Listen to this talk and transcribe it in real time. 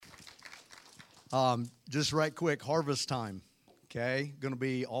Just right quick, harvest time, okay? Going to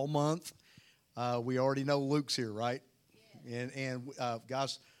be all month. We already know Luke's here, right? And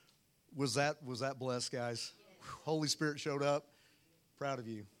guys, was that blessed, guys? Holy Spirit showed up. Proud of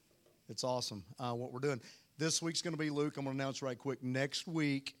you. It's awesome what we're doing. This week's going to be Luke. I'm going to announce right quick. Next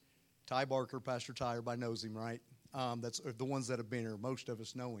week, Ty Barker, Pastor Ty, everybody knows him, right? That's the ones that have been here. Most of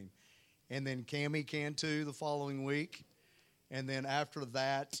us know him. And then Cammie Cantu the following week. And then after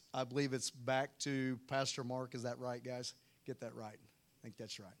that, I believe it's back to Pastor Mark. Is that right, guys? Get that right. I think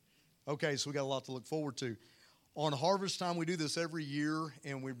that's right. Okay, so we got a lot to look forward to. On Harvest Time, we do this every year,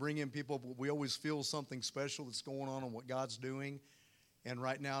 and we bring in people. But we always feel something special that's going on and what God's doing. And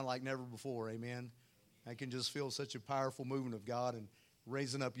right now, like never before, amen. I can just feel such a powerful movement of God and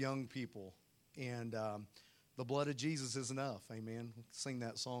raising up young people. And the blood of Jesus is enough, amen. Sing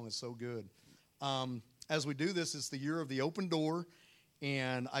that song, it's so good. As we do this, it's the year of the open door,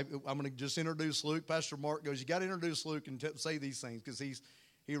 and I'm going to just introduce Luke. Pastor Mark goes, you got to introduce Luke and say these things, because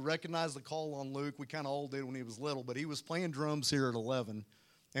he recognized the call on Luke. We kind of all did when he was little, but he was playing drums here at 11,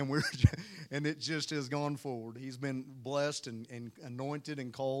 and and it just has gone forward. He's been blessed and anointed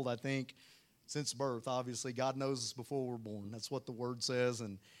and called, I think, since birth. Obviously, God knows us before we're born. That's what the Word says,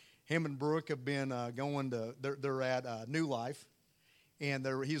 and him and Brooke have been going to, they're at New Life. And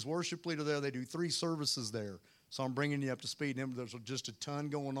he's worship leader there. They do 3 services there. So I'm bringing you up to speed. And there's just a ton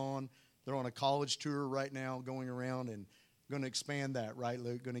going on. They're on a college tour right now going around and going to expand that, right,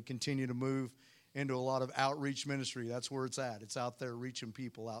 Luke? Going to continue to move into a lot of outreach ministry. That's where it's at. It's out there reaching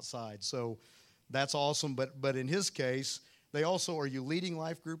people outside. So that's awesome. But in his case, they also, are you leading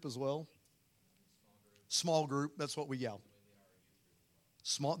life group as well? Small group. That's what we yell.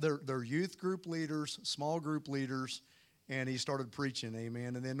 They're youth group leaders, small group leaders. And he started preaching,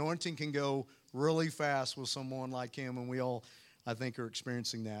 amen. And the anointing can go really fast with someone like him, and we all, I think, are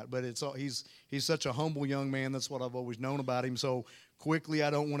experiencing that. But he's such a humble young man. That's what I've always known about him. So quickly, I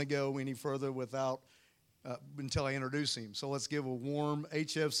don't want to go any further without until I introduce him. So let's give a warm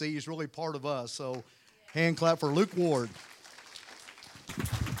HFC. He's really part of us. So hand clap for Luke Ward.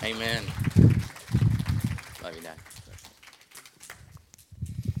 Amen. Love you, Dad.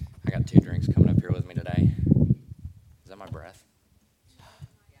 I got 2 drinks coming up here with me today. Is that my breath?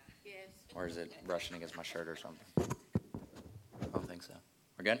 Yes. Or is it brushing against my shirt or something? I don't think so.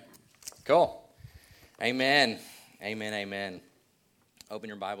 We're good? Cool. Amen. Amen, amen. Open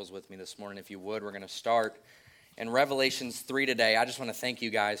your Bibles with me this morning, if you would. We're going to start in Revelations 3 today. I just want to thank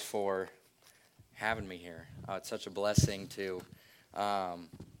you guys for having me here. It's such a blessing to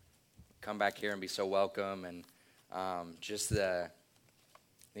come back here and be so welcome, and just the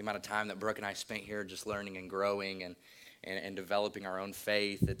amount of time that Brooke and I spent here just learning and growing and developing our own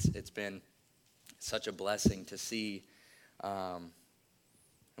faith. It's been such a blessing to see. And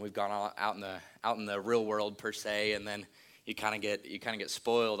we've gone out in the real world per se, and then you kind of get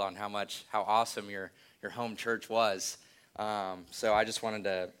spoiled on how awesome your home church was. So I just wanted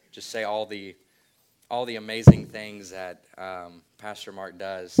to just say all the amazing things that Pastor Mark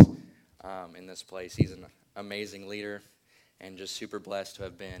does in this place. He's an amazing leader, and just super blessed to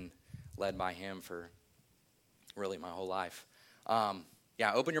have been led by him for really my whole life.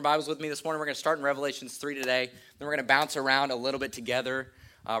 Open your Bibles with me this morning. We're going to start in Revelations 3 today. Then we're going to bounce around a little bit together.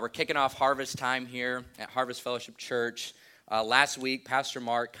 We're kicking off Harvest Time here at Harvest Fellowship Church. Last week, Pastor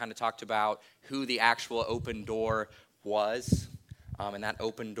Mark kind of talked about who the actual open door was. And that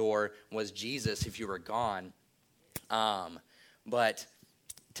open door was Jesus if you were gone. But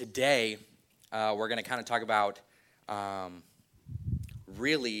today, we're going to kind of talk about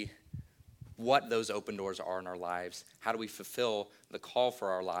really what those open doors are in our lives, how do we fulfill the call for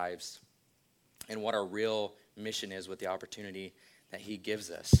our lives, and what our real mission is with the opportunity that he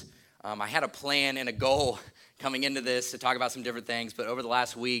gives us. I had a plan and a goal coming into this to talk about some different things, but over the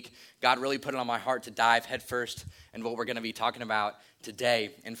last week, God really put it on my heart to dive headfirst in what we're going to be talking about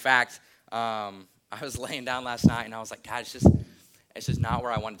today. In fact, I was laying down last night, and I was like, God, it's just not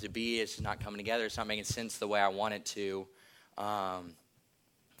where I want it to be. It's just not coming together. It's not making sense the way I want it to.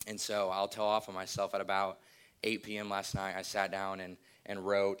 And so I'll tell off on myself at about 8 p.m. last night. I sat down and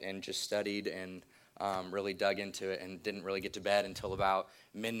wrote and just studied and really dug into it, and didn't really get to bed until about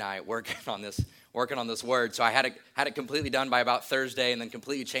midnight working on this word. So I had it completely done by about Thursday, and then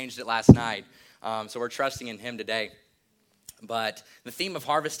completely changed it last night. So we're trusting in him today. But the theme of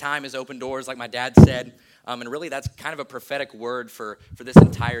Harvest Time is open doors, like my dad said. And really that's kind of a prophetic word for this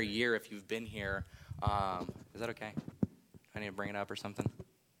entire year if you've been here. Is that okay? I need to bring it up or something?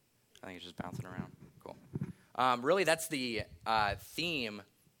 I think it's just bouncing around. Cool. Really, that's the theme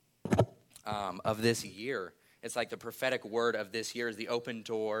of this year. It's like the prophetic word of this year is the open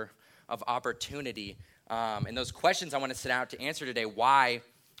door of opportunity. And those questions I want to set out to answer today. Why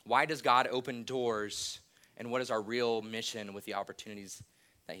does God open doors? And what is our real mission with the opportunities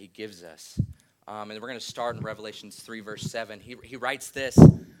that he gives us? And we're going to start in Revelations 3, verse 7. He writes this,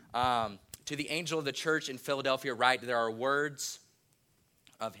 to the angel of the church in Philadelphia write, there are words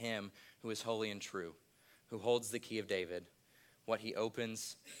of him who is holy and true, who holds the key of David. What he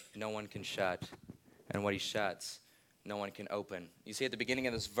opens, no one can shut. And what he shuts, no one can open. You see at the beginning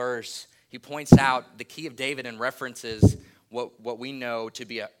of this verse, he points out the key of David and references what we know to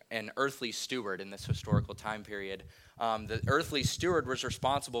be an earthly steward in this historical time period. The earthly steward was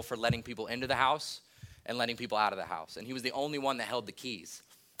responsible for letting people into the house and letting people out of the house. And he was the only one that held the keys.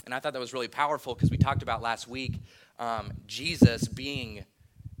 And I thought that was really powerful because we talked about last week Jesus being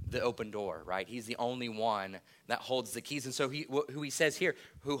the open door, right? He's the only one that holds the keys. And so who he says here,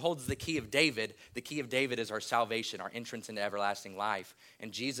 who holds the key of David is our salvation, our entrance into everlasting life.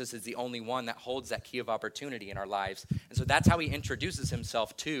 And Jesus is the only one that holds that key of opportunity in our lives. And so that's how he introduces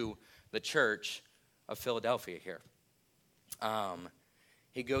himself to the church of Philadelphia here.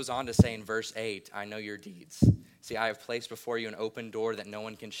 He goes on to say in verse 8, I know your deeds. See, I have placed before you an open door that no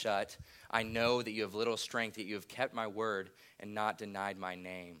one can shut. I know that you have little strength, that you have kept my word and not denied my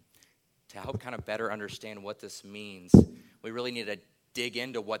name. To help kind of better understand what this means, we really need to dig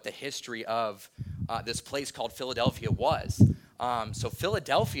into what the history of this place called Philadelphia was. So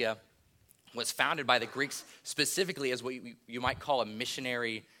Philadelphia was founded by the Greeks specifically as what you might call a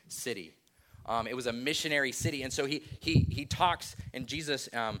missionary city. It was a missionary city, and so he talks, and Jesus,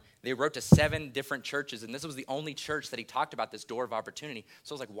 they wrote to 7 different churches, and this was the only church that he talked about this door of opportunity.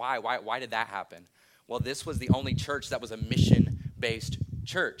 So I was like, why did that happen? Well, this was the only church that was a mission-based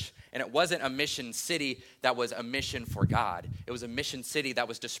church, and it wasn't a mission city that was a mission for God. It was a mission city that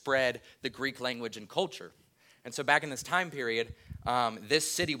was to spread the Greek language and culture. And so back in this time period, this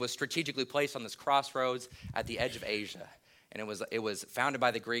city was strategically placed on this crossroads at the edge of Asia. And it was founded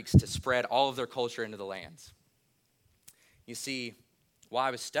by the Greeks to spread all of their culture into the lands. You see, while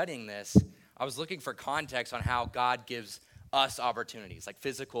I was studying this, I was looking for context on how God gives us opportunities, like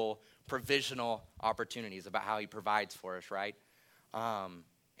physical, provisional opportunities about how he provides for us, right?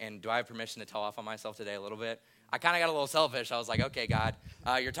 And do I have permission to tell off on myself today a little bit? I kind of got a little selfish. I was like, okay, God,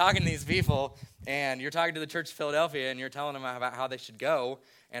 you're talking to these people, and you're talking to the church of Philadelphia, and you're telling them about how they should go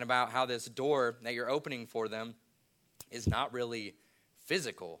and about how this door that you're opening for them is not really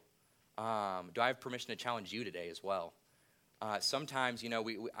physical. Do I have permission to challenge you today as well? Sometimes,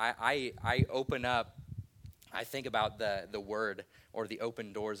 I open up, I think about the word or the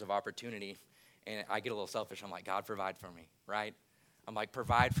open doors of opportunity, and I get a little selfish. I'm like, God, provide for me, right? I'm like,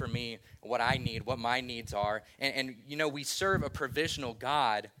 provide for me what I need, what my needs are. And we serve a provisional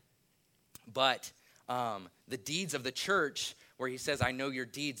God, but the deeds of the church, where he says, I know your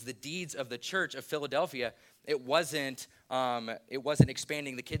deeds, the deeds of the church of Philadelphia, it wasn't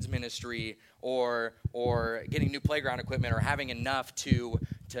expanding the kids ministry or getting new playground equipment or having enough to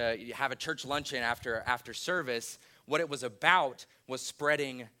have a church luncheon after service. What it was about was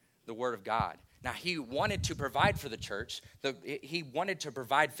spreading the word of God. Now, he wanted to provide for the church. He wanted to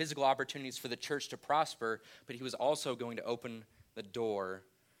provide physical opportunities for the church to prosper, but he was also going to open the door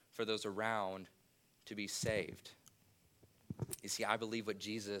for those around to be saved. You see, I believe what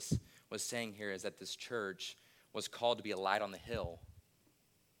Jesus was saying here is that this church was called to be a light on the hill.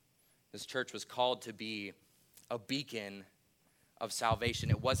 This church was called to be a beacon of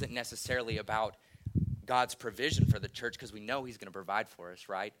salvation. It wasn't necessarily about God's provision for the church, because we know he's going to provide for us,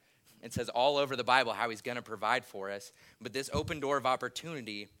 right? It says all over the Bible how he's going to provide for us. But this open door of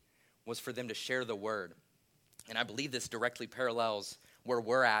opportunity was for them to share the word. And I believe this directly parallels where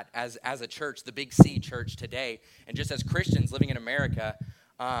we're at as a church, the Big C church today. And just as Christians living in America,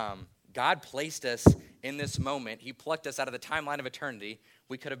 God placed us in this moment. He plucked us out of the timeline of eternity.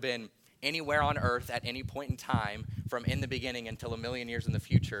 We could have been anywhere on earth at any point in time from in the beginning until 1,000,000 years in the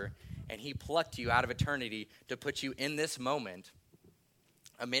future. And he plucked you out of eternity to put you in this moment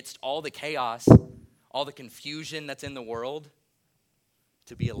amidst all the chaos, all the confusion that's in the world,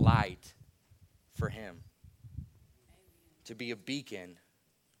 to be a light for him, to be a beacon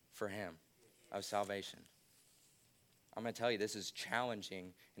for him of salvation. I'm going to tell you, this is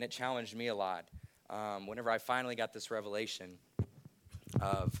challenging, and it challenged me a lot. Whenever I finally got this revelation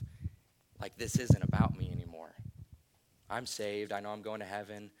of, like, this isn't about me anymore. I'm saved. I know I'm going to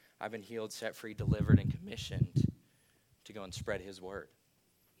heaven. I've been healed, set free, delivered, and commissioned to go and spread his word.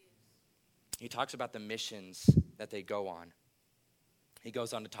 He talks about the missions that they go on. He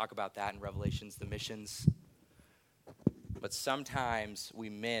goes on to talk about that in Revelations, the missions. But sometimes we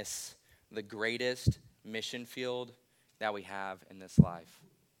miss the greatest mission field that we have in this life.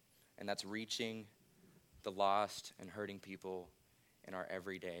 and that's reaching the lost and hurting people in our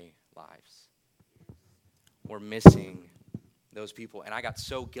everyday lives. We're missing those people. And I got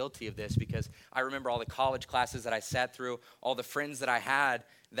so guilty of this because I remember all the college classes that I sat through, all the friends that I had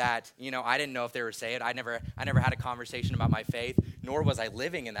that, I didn't know if they were saved. I never had a conversation about my faith, nor was I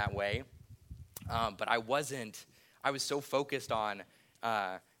living in that way. But I was so focused on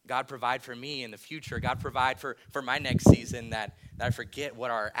God provide for me in the future, God provide for my next season that I forget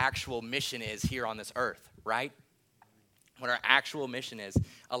what our actual mission is here on this earth, right? What our actual mission is.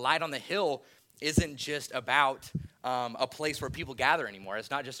 A Light on the Hill isn't just about a place where people gather anymore.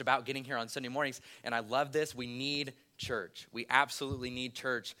 It's not just about getting here on Sunday mornings. And I love this. We need church. We absolutely need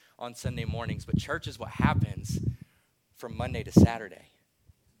church on Sunday mornings. But church is what happens from Monday to Saturday.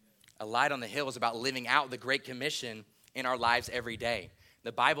 A Light on the Hill is about living out the Great Commission in our lives every day.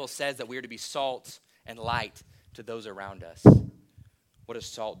 The Bible says that we are to be salt and light to those around us. What does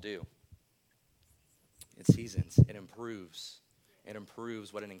salt do? It seasons. It improves. It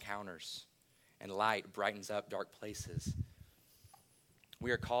improves what it encounters. And light brightens up dark places.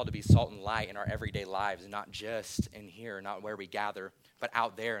 We are called to be salt and light in our everyday lives, not just in here, not where we gather, but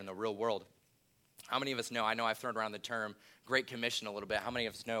out there in the real world. How many of us know, I know I've thrown around the term Great Commission a little bit. How many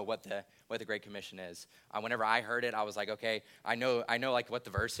of us know what the Great Commission is? Whenever I heard it, I was like, okay, I know like what the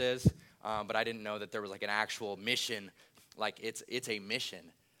verse is, but I didn't know that there was like an actual mission. Like it's a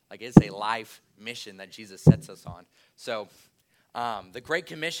mission. Like it's a life mission that Jesus sets us on. So the Great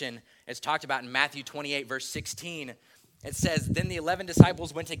Commission is talked about in Matthew 28, verse 16. It says, "Then the 11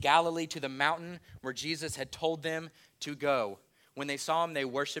 disciples went to Galilee to the mountain where Jesus had told them to go. When they saw him, they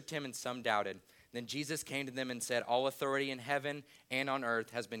worshiped him, and some doubted. Then Jesus came to them and said, 'All authority in heaven and on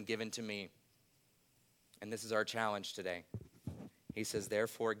earth has been given to me.'" And this is our challenge today. He says,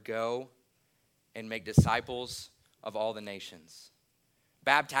 "Therefore go and make disciples of all the nations,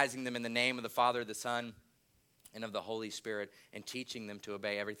 baptizing them in the name of the Father, the Son, and of the Holy Spirit, and teaching them to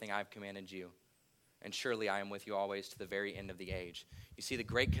obey everything I've commanded you. And surely I am with you always to the very end of the age." You see, the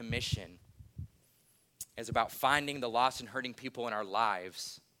Great Commission is about finding the lost and hurting people in our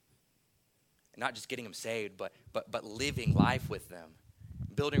lives, and not just getting them saved, but living life with them,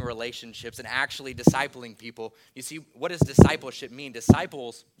 building relationships, and actually discipling people. You see, what does discipleship mean?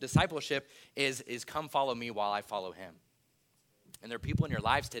 Discipleship is come follow me while I follow him. And there are people in your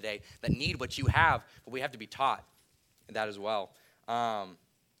lives today that need what you have, but we have to be taught that as well.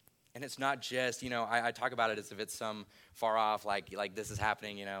 And it's not just, I talk about it as if it's some far off, like this is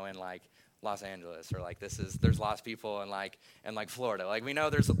happening, in like Los Angeles, or like there's lost people in Florida. Like we know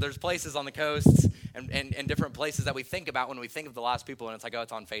there's places on the coasts and different places that we think about when we think of the lost people, and it's like, oh,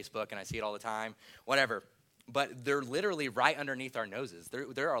 it's on Facebook and I see it all the time, whatever. But they're literally right underneath our noses.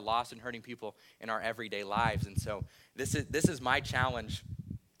 There are lost and hurting people in our everyday lives. And so this is my challenge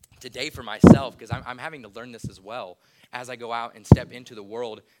today for myself, because I'm having to learn this as well as I go out and step into the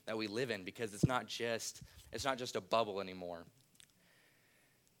world that we live in, because it's not just a bubble anymore.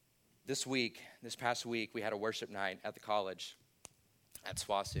 This past week, we had a worship night at the college at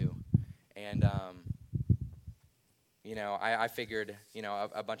SWASU. And, I figured,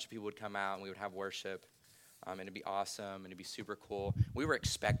 a bunch of people would come out and we would have worship. And it'd be awesome, and it'd be super cool. We were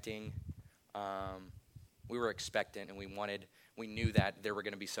expecting, and we knew that there were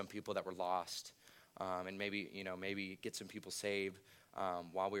going to be some people that were lost, and maybe get some people saved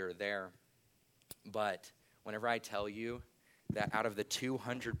while we were there. But whenever I tell you that out of the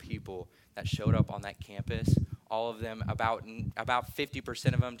 200 people that showed up on that campus, all of them, about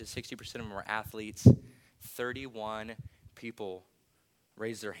 50% of them to 60% of them were athletes, 31 people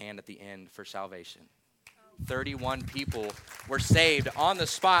raised their hand at the end for salvation. 31 people were saved on the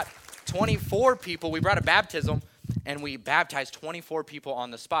spot. 24 people, we brought a baptism, and we baptized 24 people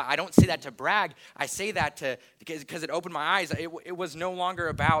on the spot. I don't say that to brag. I say that because it opened my eyes. It was no longer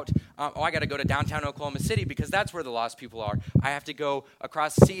about, I got to go to downtown Oklahoma City because that's where the lost people are. I have to go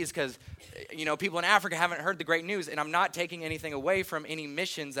across the seas because, people in Africa haven't heard the great news. And I'm not taking anything away from any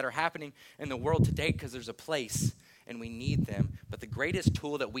missions that are happening in the world today, because there's a place and we need them. But the greatest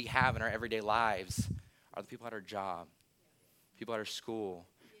tool that we have in our everyday lives are the people at our job, people at our school,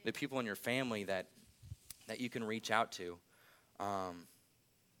 the people in your family that you can reach out to.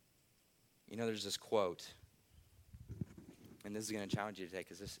 There's this quote, and this is going to challenge you today,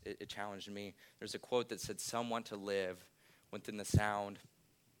 because it challenged me. There's a quote that said, "Some want to live within the sound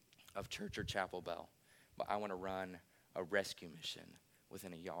of church or chapel bell, but I want to run a rescue mission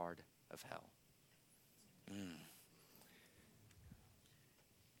within a yard of hell."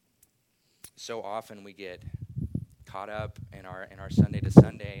 So often we get caught up in our Sunday to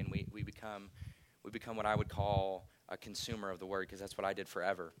Sunday, and we become what I would call a consumer of the word, because that's what I did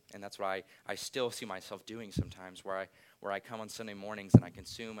forever. And that's what I still see myself doing sometimes, where I come on Sunday mornings and I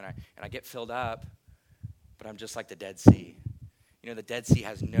consume and I get filled up, but I'm just like the Dead Sea. You know, the Dead Sea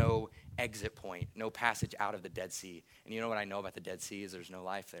has no exit point, no passage out of the Dead Sea. And you know what I know about the Dead Sea is there's no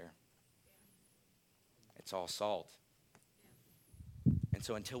life there. It's all salt. And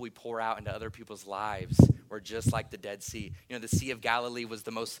so until we pour out into other people's lives, we're just like the Dead Sea. You know, the Sea of Galilee was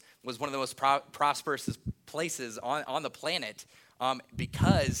one of the most prosperous places on the planet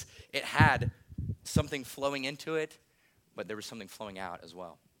because it had something flowing into it, but there was something flowing out as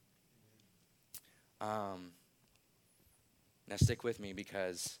well. Now stick with me,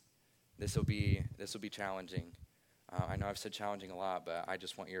 because this will be challenging. I know I've said challenging a lot, but I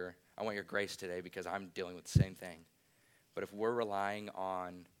want your grace today, because I'm dealing with the same thing. But if we're relying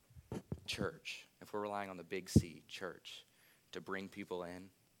on church, if we're relying on the big C, church, to bring people in,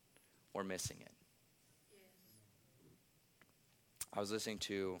 we're missing it. I was listening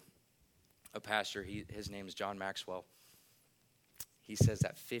to a pastor, his name is John Maxwell. He says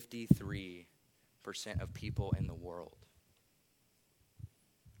that 53% of people in the world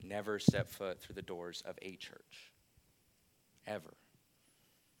never step foot through the doors of a church, ever.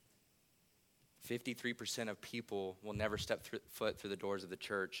 53% of people will never step foot through the doors of the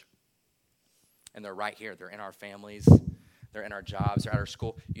church. And they're right here. They're in our families. They're in our jobs. They're at our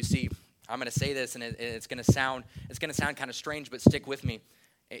school. You see, I'm going to say this, and it's going to sound kind of strange, but stick with me.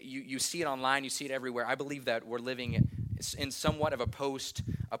 You see it online. You see it everywhere. I believe that we're living in somewhat of a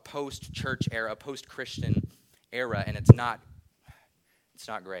post-church era, a post-Christian era, and it's not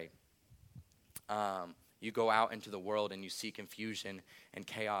great. You go out into the world and you see confusion and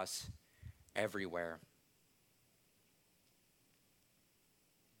chaos everywhere.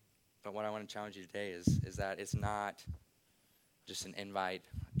 But what I want to challenge you today is that it's not just an invite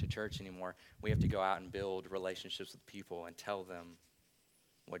to church anymore. We have to go out and build relationships with people and tell them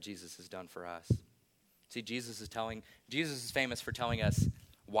what Jesus has done for us. See, Jesus is famous for telling us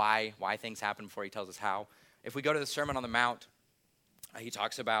why things happen before he tells us how. If we go to the Sermon on the Mount, he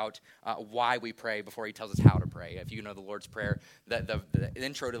talks about why we pray before he tells us how to pray. If you know the Lord's Prayer, the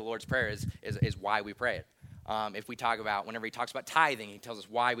intro to the Lord's Prayer is why we pray it. If we talk about, whenever he talks about tithing, he tells us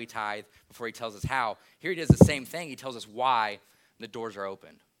why we tithe before he tells us how. Here he does the same thing. He tells us why the doors are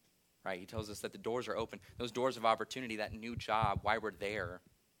open, right? He tells us that the doors are open. Those doors of opportunity, that new job, why we're there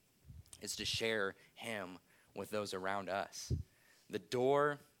is to share him with those around us. The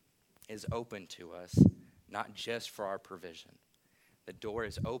door is open to us, not just for our provision. The door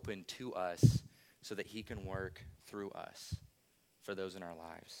is open to us so that he can work through us for those in our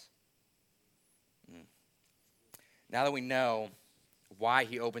lives. Now that we know why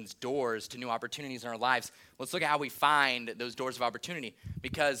he opens doors to new opportunities in our lives, let's look at how we find those doors of opportunity,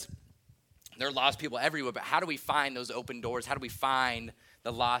 because there are lost people everywhere, but how do we find those open doors? How do we find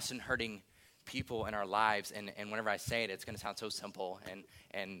the lost and hurting people in our lives? And whenever I say it, it's going to sound so simple,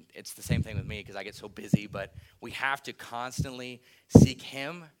 and it's the same thing with me because I get so busy, but we have to constantly seek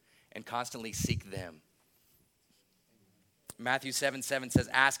him and constantly seek them. Matthew 7:7 says,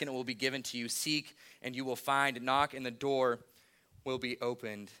 "Ask and it will be given to you. Seek and you will find. Knock and the door will be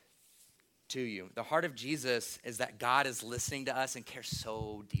opened to you." The heart of Jesus is that God is listening to us and cares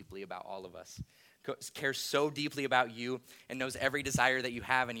so deeply about all of us. Cares so deeply about you and knows every desire that you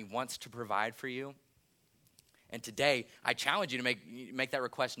have, and he wants to provide for you. And today, I challenge you to make that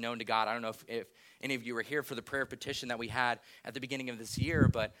request known to God. I don't know if any of you were here for the prayer petition that we had at the beginning of this year,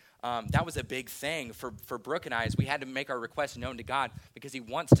 but that was a big thing for Brooke and I, is we had to make our request known to God because he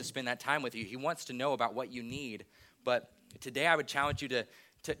wants to spend that time with you. He wants to know about what you need. But today, I would challenge you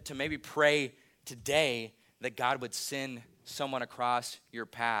to maybe pray today that God would send someone across your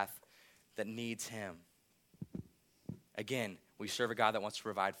path that needs him. Again, we serve a God that wants to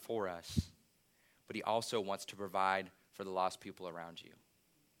provide for us, but he also wants to provide for the lost people around you.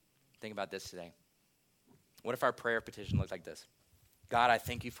 Think about this today. What if our prayer petition looked like this? God, I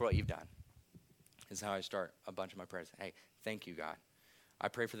thank you for what you've done. This is how I start a bunch of my prayers. Hey, thank you, God. I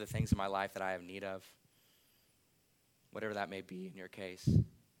pray for the things in my life that I have need of, whatever that may be in your case.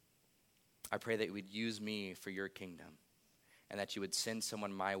 I pray that you would use me for your kingdom and that you would send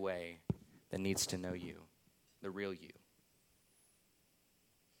someone my way that needs to know you, the real you.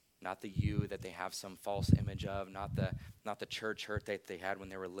 Not the you that they have some false image of, not the church hurt that they had when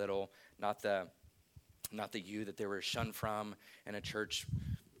they were little, not the you that they were shunned from in a church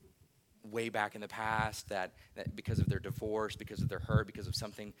way back in the past, that because of their divorce, because of their hurt, because of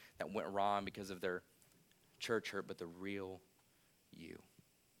something that went wrong, because of their church hurt, but the real you.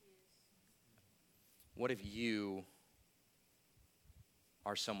 What if you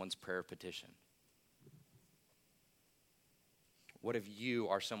are someone's prayer petition? What if you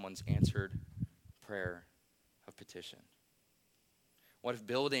are someone's answered prayer of petition? What if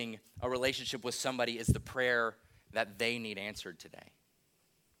building a relationship with somebody is the prayer that they need answered today?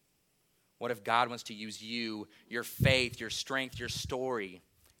 What if God wants to use you, your faith, your strength, your story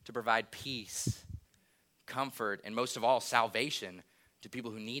to provide peace, comfort, and most of all, salvation to people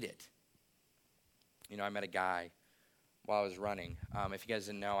who need it? You know, I met a guy while I was running. If you guys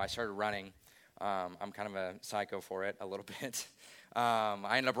didn't know, I started running. I'm kind of a psycho for it a little bit.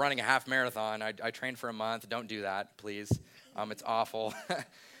 I ended up running a half marathon. I trained for a month. Don't do that, please. It's awful. But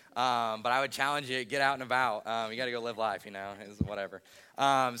I would challenge you, get out and about. You got to go live life, you know, it's whatever.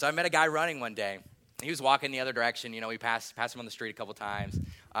 So I met a guy running one day. He was walking the other direction. You know, we passed him on the street a couple times.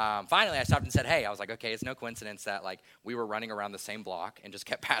 Finally, I stopped and said, hey, I was like, okay, it's no coincidence that, like, we were running around the same block and just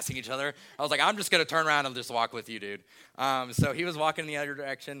kept passing each other. I was like, I'm just going to turn around and just walk with you, dude. So he was walking in the other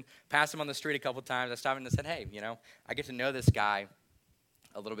direction, passed him on the street a couple times. I stopped and said, hey, you know, I get to know this guy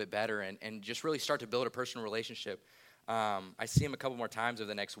a little bit better and just really start to build a personal relationship. I see him a couple more times over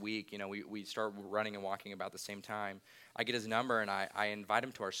the next week. You know, we start running and walking about the same time. I get his number, and I invite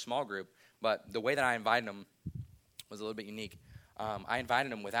him to our small group. But the way that I invited him was a little bit unique. I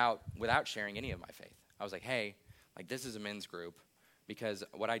invited him without sharing any of my faith. I was like, hey, like, this is a men's group, because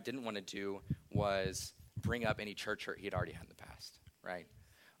what I didn't want to do was bring up any church hurt he had already had in the past, right?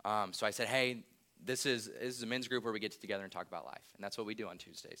 So I said, hey, this is a men's group where we get together and talk about life. And that's what we do on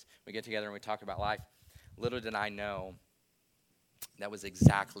Tuesdays. We get together and we talk about life. Little did I know that was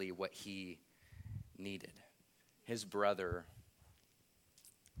exactly what he needed. His brother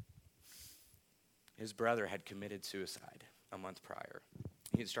had committed suicide a month prior.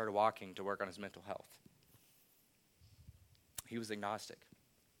 He had started walking to work on his mental health. He was agnostic.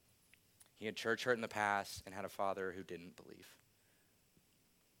 He had church hurt in the past and had a father who didn't believe.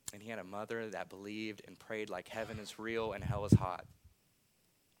 And he had a mother that believed and prayed like heaven is real and hell is hot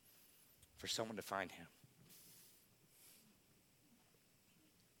for someone to find him.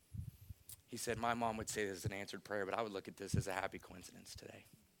 He said, my mom would say this is an answered prayer, but I would look at this as a happy coincidence today.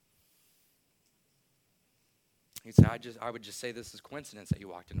 He said, I would just say this is coincidence that you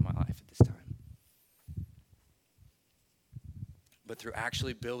walked into my life at this time. But through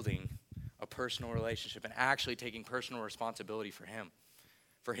actually building a personal relationship and actually taking personal responsibility for him,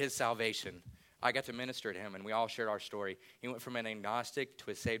 for his salvation, I got to minister to him, and we all shared our story. He went from an agnostic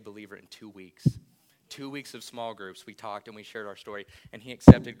to a saved believer in 2 weeks. 2 weeks of small groups, we talked and we shared our story, and he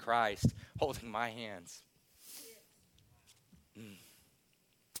accepted Christ holding my hands. And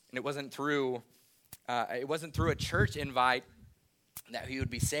it wasn't through a church invite that he would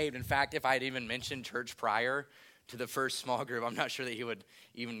be saved. In fact, if I had even mentioned church prior to the first small group, I'm not sure that he would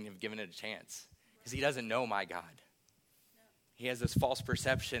even have given it a chance, because he doesn't know my God. He has this false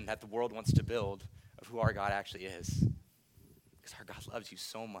perception that the world wants to build of who our God actually is, because our God loves you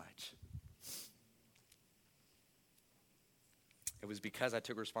so much. It was because I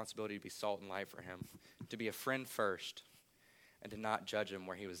took responsibility to be salt and light for him, to be a friend first, and to not judge him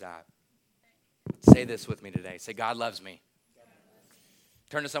where he was at. Say this with me today. Say, God loves me.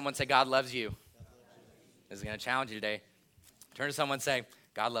 Turn to someone and say, God loves you. This is going to challenge you today. Turn to someone and say,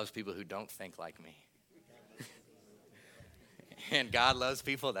 God loves people who don't think like me. And God loves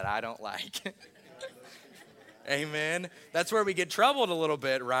people that I don't like. Amen. That's where we get troubled a little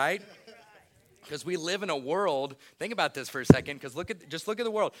bit, right? Because we live in a world. Think about this for a second. Because look at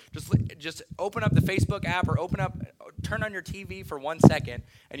the world. Just open up the Facebook app or turn on your TV for 1 second,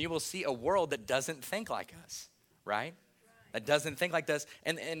 and you will see a world that doesn't think like us, right? That doesn't think like this.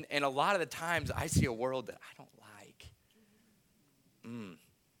 And a lot of the times, I see a world that I don't like.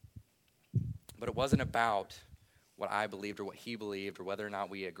 But it wasn't about what I believed or what he believed or whether or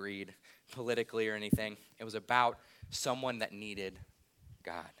not we agreed politically or anything. It was about someone that needed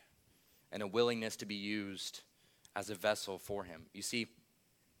God and a willingness to be used as a vessel for him. You see,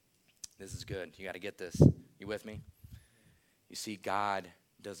 this is good. You got to get this. You with me? You see, God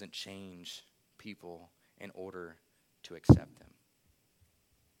doesn't change people in order to accept them.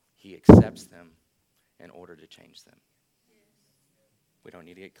 He accepts them in order to change them. We don't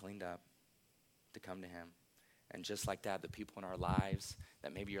need to get cleaned up to come to him. And just like that, the people in our lives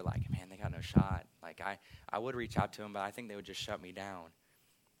that maybe you're like, man, they got no shot. Like, I would reach out to them, but I think they would just shut me down.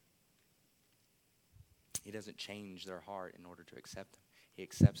 He doesn't change their heart in order to accept them. He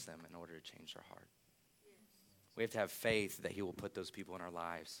accepts them in order to change their heart. Yes. We have to have faith that he will put those people in our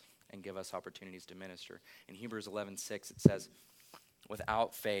lives and give us opportunities to minister. In Hebrews 11:6, it says,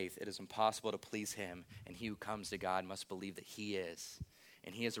 without faith, it is impossible to please him, and he who comes to God must believe that he is,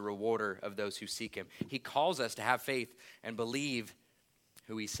 and he is a rewarder of those who seek him. He calls us to have faith and believe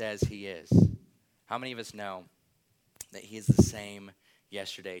who he says he is. How many of us know that he is the same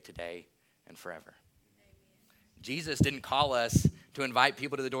yesterday, today, and forever. Jesus didn't call us to invite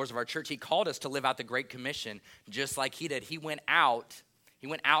people to the doors of our church. He called us to live out the Great Commission just like he did. He went out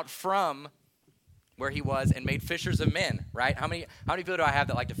from where he was and made fishers of men, right? How many people do I have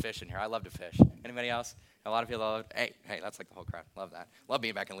that like to fish in here? I love to fish. Anybody else? A lot of people love, hey, that's like the whole crowd. Love that. Love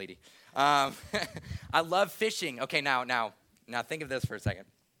being back in Leedy. I love fishing. Okay, now think of this for a second.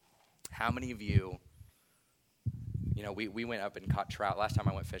 How many of you, we went up and caught trout. Last time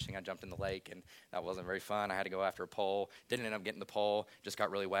I went fishing, I jumped in the lake, and that wasn't very fun. I had to go after a pole. Didn't end up getting the pole. Just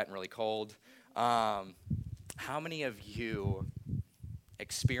got really wet and really cold. How many of you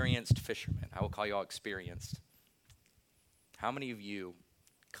experienced fishermen? I will call you all experienced. How many of you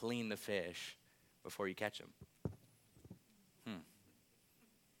clean the fish before you catch them?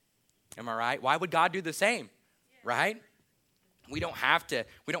 Am I right? Why would God do the same? Right? We don't have to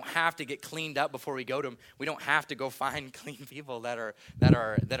get cleaned up before we go to him. We don't have to go find clean people that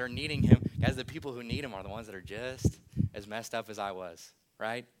are needing him. Guys, the people who need him are the ones that are just as messed up as I was,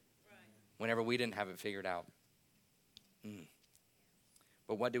 right? Whenever we didn't have it figured out.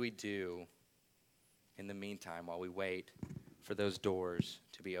 But what do we do in the meantime while we wait for those doors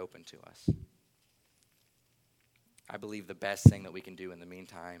to be open to us? I believe the best thing that we can do in the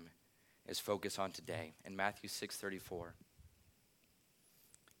meantime is focus on today. In Matthew 6:34,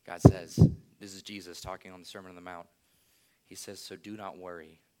 God says, this is Jesus talking on the Sermon on the Mount. He says, so do not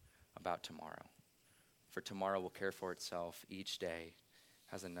worry about tomorrow, for tomorrow will care for itself. Each day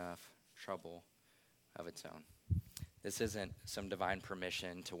has enough trouble of its own. This isn't some divine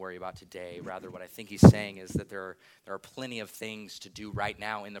permission to worry about today. Rather, what I think he's saying is that there are plenty of things to do right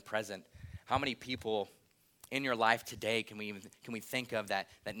now in the present. How many people in your life today can we think of that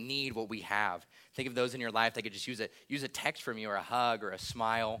need what we have? Think of those in your life that could just use a text from you or a hug or a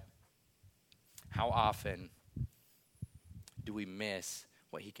smile. How often do we miss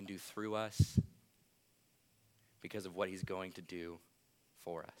what he can do through us because of what he's going to do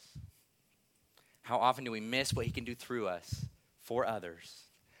for us? How often do we miss what he can do through us for others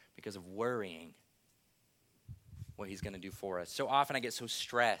because of worrying what he's going to do for us? So often I get so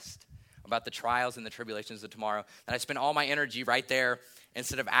stressed about the trials and the tribulations of tomorrow that I spend all my energy right there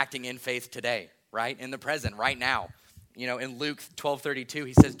instead of acting in faith today, right? In the present, right now. In Luke 12:32,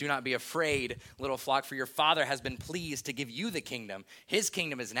 he says, do not be afraid, little flock, for your Father has been pleased to give you the kingdom. His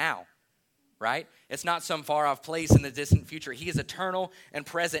kingdom is now, right? It's not some far off place in the distant future. He is eternal and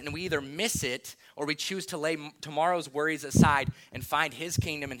present, and we either miss it or we choose to lay tomorrow's worries aside and find his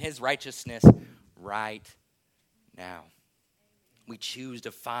kingdom and his righteousness right now. We choose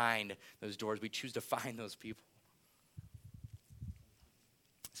to find those doors. We choose to find those people.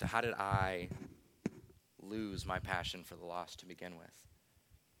 So how did I lose my passion for the lost to begin with?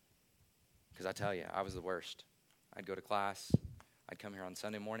 Because I tell you, I was the worst. I'd go to class. I'd come here on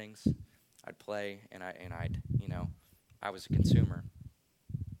Sunday mornings. I'd play, and I was a consumer.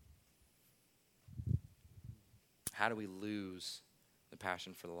 How do we lose the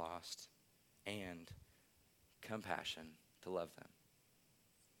passion for the lost and compassion to love them?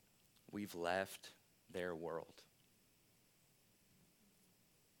 We've left their world.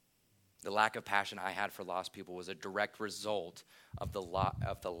 The lack of passion I had for lost people was a direct result of the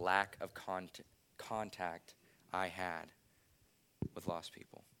lack of contact I had with lost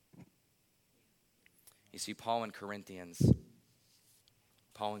people. You see, Paul in Corinthians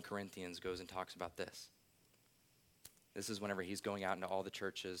goes and talks about this. This is whenever he's going out into all the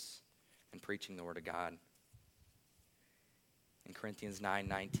churches and preaching the word of God. In Corinthians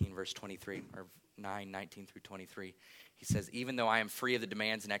 9:19, verse 23, or 9:19 through 23, he says, even though I am free of the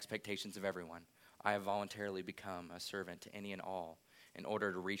demands and expectations of everyone, I have voluntarily become a servant to any and all in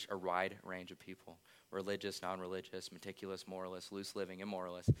order to reach a wide range of people, religious, non-religious, meticulous, moralist, loose-living,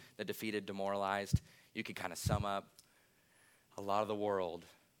 immoralist, the defeated, demoralized. You could kind of sum up a lot of the world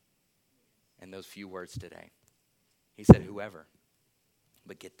in those few words today. He said, whoever.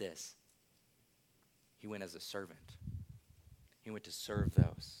 But get this. He went as a servant. He went to serve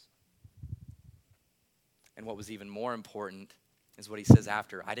those. And what was even more important is what he says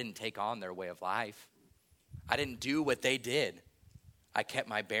after. I didn't take on their way of life. I didn't do what they did. I kept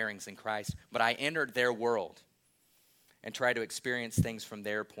my bearings in Christ. But I entered their world and tried to experience things from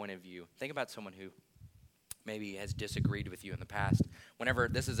their point of view. Think about someone who maybe has disagreed with you in the past. Whenever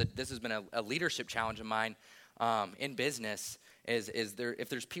this has been a leadership challenge of mine in business, is there, if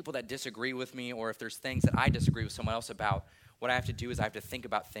there's people that disagree with me, or if there's things that I disagree with someone else about, what I have to do is I have to think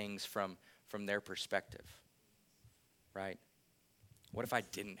about things from their perspective, right? What if I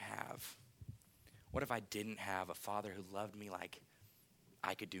didn't have a father who loved me like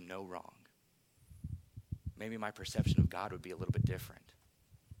I could do no wrong? maybe my perception of God would be a little bit different.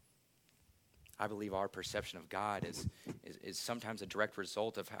 I believe our perception of God is sometimes a direct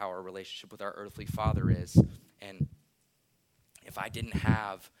result of how our relationship with our earthly father is. And if I didn't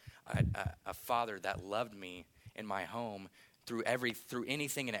have a father that loved me in my home through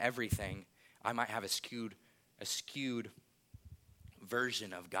anything and everything, I might have a skewed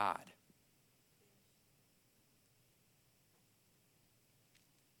version of God.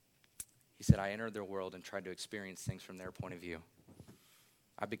 He said, I entered their world and tried to experience things from their point of view.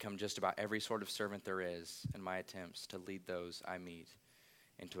 I've become just about every sort of servant there is in my attempts to lead those I meet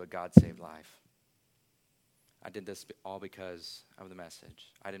into a God-saved life. I did this all because of the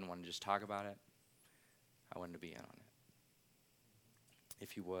message. I didn't want to just talk about it. I wanted to be in on it.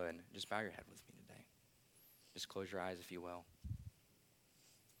 If you would, just bow your head with me today. Just close your eyes if you will.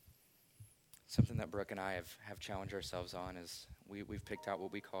 Something that Brooke and I have challenged ourselves on is we've picked out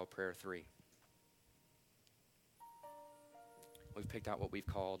what we call prayer 3. We've picked out what we've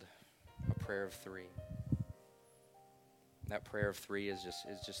called a prayer of 3. That prayer of 3 is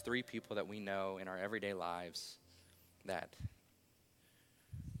just 3 people that we know in our everyday lives that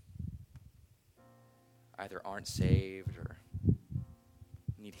either aren't saved or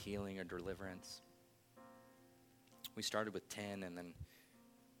need healing or deliverance. We started with 10 and then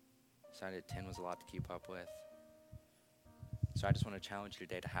decided 10 was a lot to keep up with. So I just want to challenge you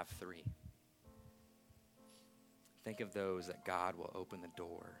today to have 3. Think of those that God will open the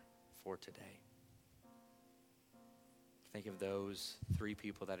door for today. Think of those 3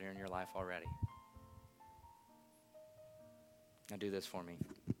 people that are in your life already. Now do this for me.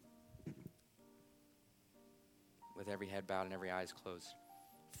 With every head bowed and every eyes closed,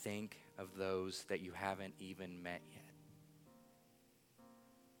 think of those that you haven't even met yet.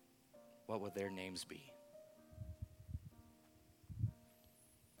 What will their names be?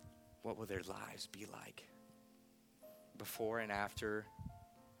 What will their lives be like? Before and after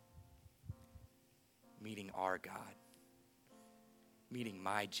meeting our God, meeting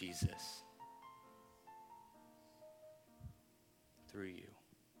my Jesus through you.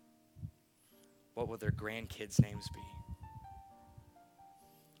 What will their grandkids' names be?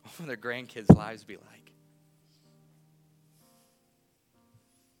 What will their grandkids' lives be like?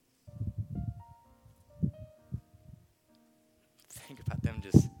 Think about them,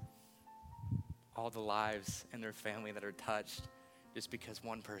 just all the lives in their family that are touched just because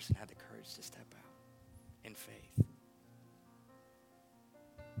one person had the courage to step out in faith.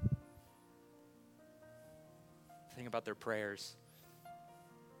 Think about their prayers.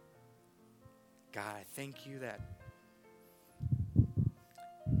 God, I thank you that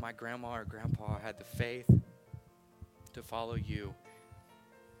my grandma or grandpa had the faith to follow you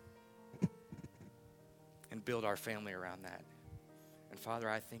and build our family around that. And Father,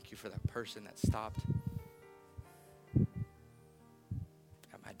 I thank you for that person that stopped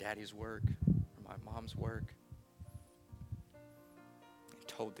at my daddy's work or my mom's work and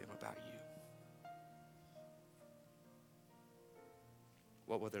told them about you.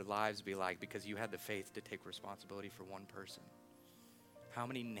 What will their lives be like because you had the faith to take responsibility for one person? How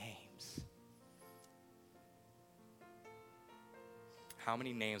many names? How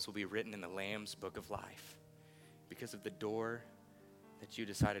many names will be written in the Lamb's Book of Life because of the door that you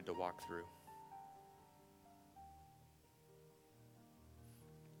decided to walk through?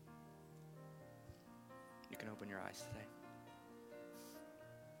 You can open your eyes today.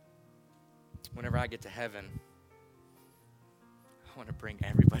 Whenever I get to heaven, I want to bring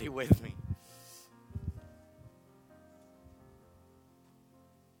everybody with me.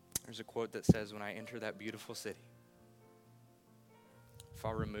 There's a quote that says, when I enter that beautiful city,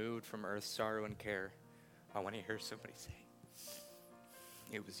 far removed from earth's sorrow and care, I want to hear somebody say,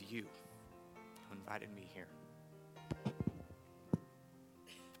 it was you who invited me here.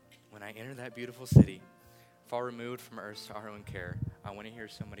 When I enter that beautiful city, far removed from earth's sorrow and care, I want to hear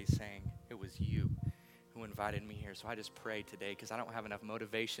somebody saying, it was you who invited me here. So I just pray today, because I don't have enough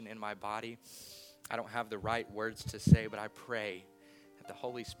motivation in my body. I don't have the right words to say, but I pray that the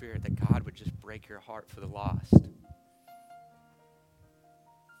Holy Spirit, that God would just break your heart for the lost.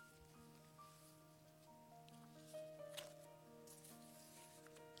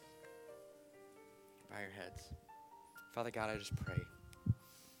 Bow your heads. Father God, I just pray.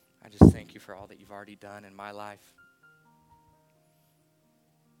 I just thank you for all that you've already done in my life.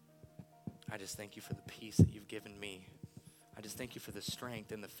 I just thank you for the peace that you've given me. I just thank you for the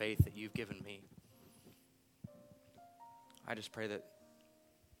strength and the faith that you've given me. I just pray that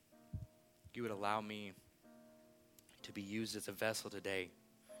you would allow me to be used as a vessel today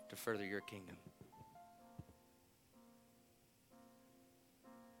to further your kingdom.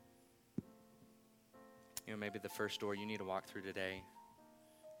 Maybe the first door you need to walk through today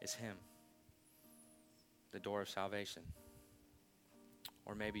is Him, the door of salvation.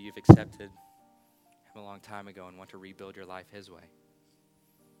 Or maybe you've accepted Him a long time ago and want to rebuild your life His way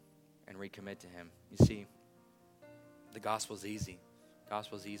and recommit to Him. You see, the gospel's easy. The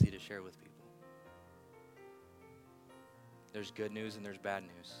gospel's easy to share with people. There's good news and there's bad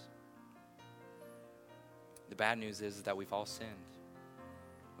news. The bad news is that we've all sinned.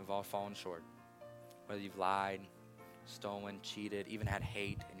 We've all fallen short. Whether you've lied, stolen, cheated, even had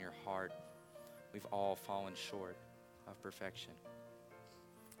hate in your heart, we've all fallen short of perfection.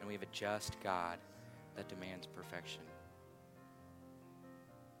 And we have a just God that demands perfection.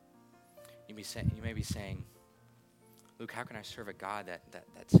 You may be saying, Luke, how can I serve a God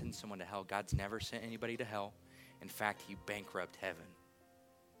that sends someone to hell? God's never sent anybody to hell. In fact, He bankrupted heaven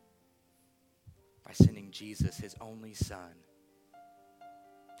by sending Jesus, His only Son,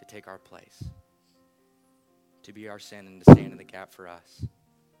 to take our place, to be our sin and to stand in the gap for us.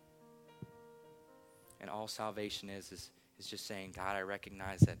 And all salvation is just saying, God, I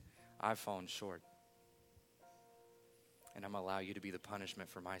recognize that I've fallen short. And I'm going to allow you to be the punishment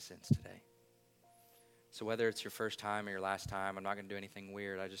for my sins today. So whether it's your first time or your last time, I'm not going to do anything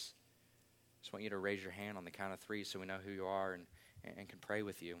weird. I just want you to raise your hand on the count of 3 so we know who you are and can pray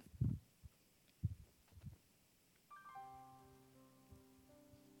with you.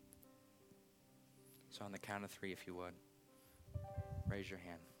 So on the count of 3, if you would, raise your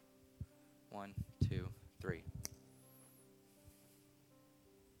hand. 1, 2, 3.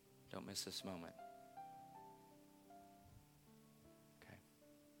 Don't miss this moment. Okay.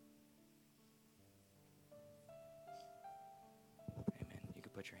 Amen. You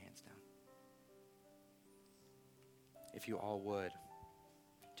can put your hands down. If you all would,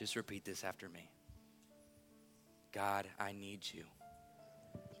 just repeat this after me. God, I need you.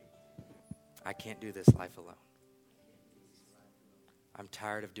 I can't do this life alone. I'm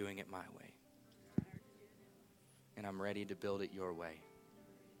tired of doing it my way. And I'm ready to build it your way.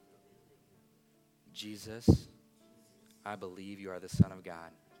 Jesus, I believe you are the Son of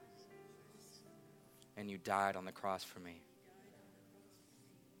God. And you died on the cross for me.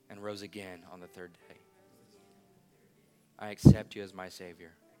 And rose again on the 3rd day. I accept you as my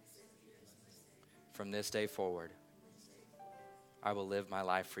Savior. From this day forward, I will live my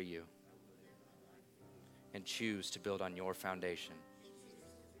life for you and choose to build on your foundation.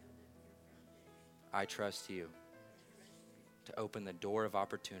 I trust you to open the door of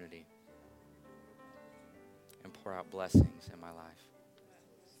opportunity and pour out blessings in my life.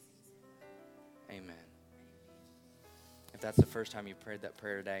 Amen. If that's the first time you prayed that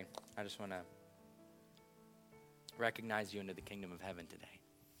prayer today, I just want to recognize you into the kingdom of heaven today.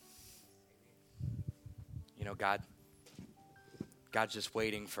 You know, God's just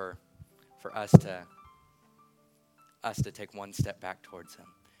waiting for us to take one step back towards Him.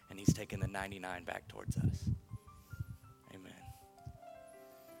 And He's taken the 99 back towards us. Amen.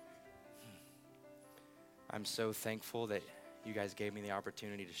 I'm so thankful that you guys gave me the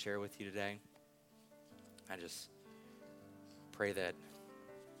opportunity to share with you today. I just pray that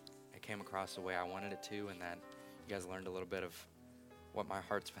it came across the way I wanted it to, and that you guys learned a little bit of what my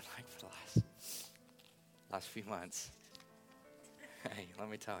heart's been like for the last few months. Hey, let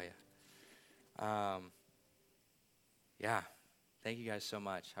me tell you. Yeah, thank you guys so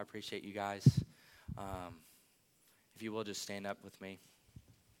much. I appreciate you guys. If you will, just stand up with me.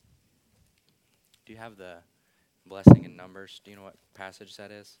 Do you have the blessing in Numbers? Do you know what passage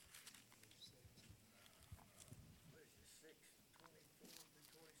that is?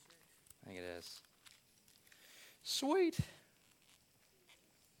 I think it is. Sweet.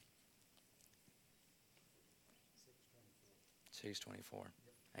 6:24.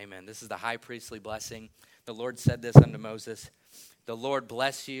 Amen. This is the high priestly blessing. The Lord said this unto Moses, the Lord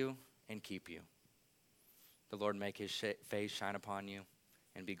bless you and keep you. The Lord make His face shine upon you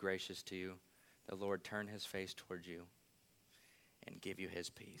and be gracious to you. The Lord turn His face towards you and give you His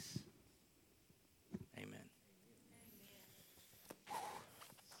peace. Amen.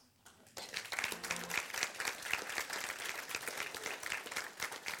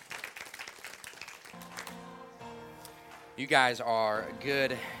 You guys are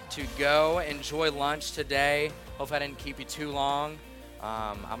good to go. Enjoy lunch today. Hope I didn't keep you too long.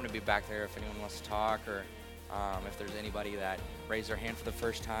 I'm going to be back there if anyone wants to talk, or if there's anybody that raised their hand for the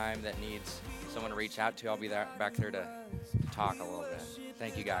first time that needs someone to reach out to. I'll be back there to talk a little bit.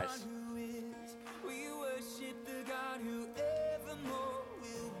 Thank you guys. We worship the God who evermore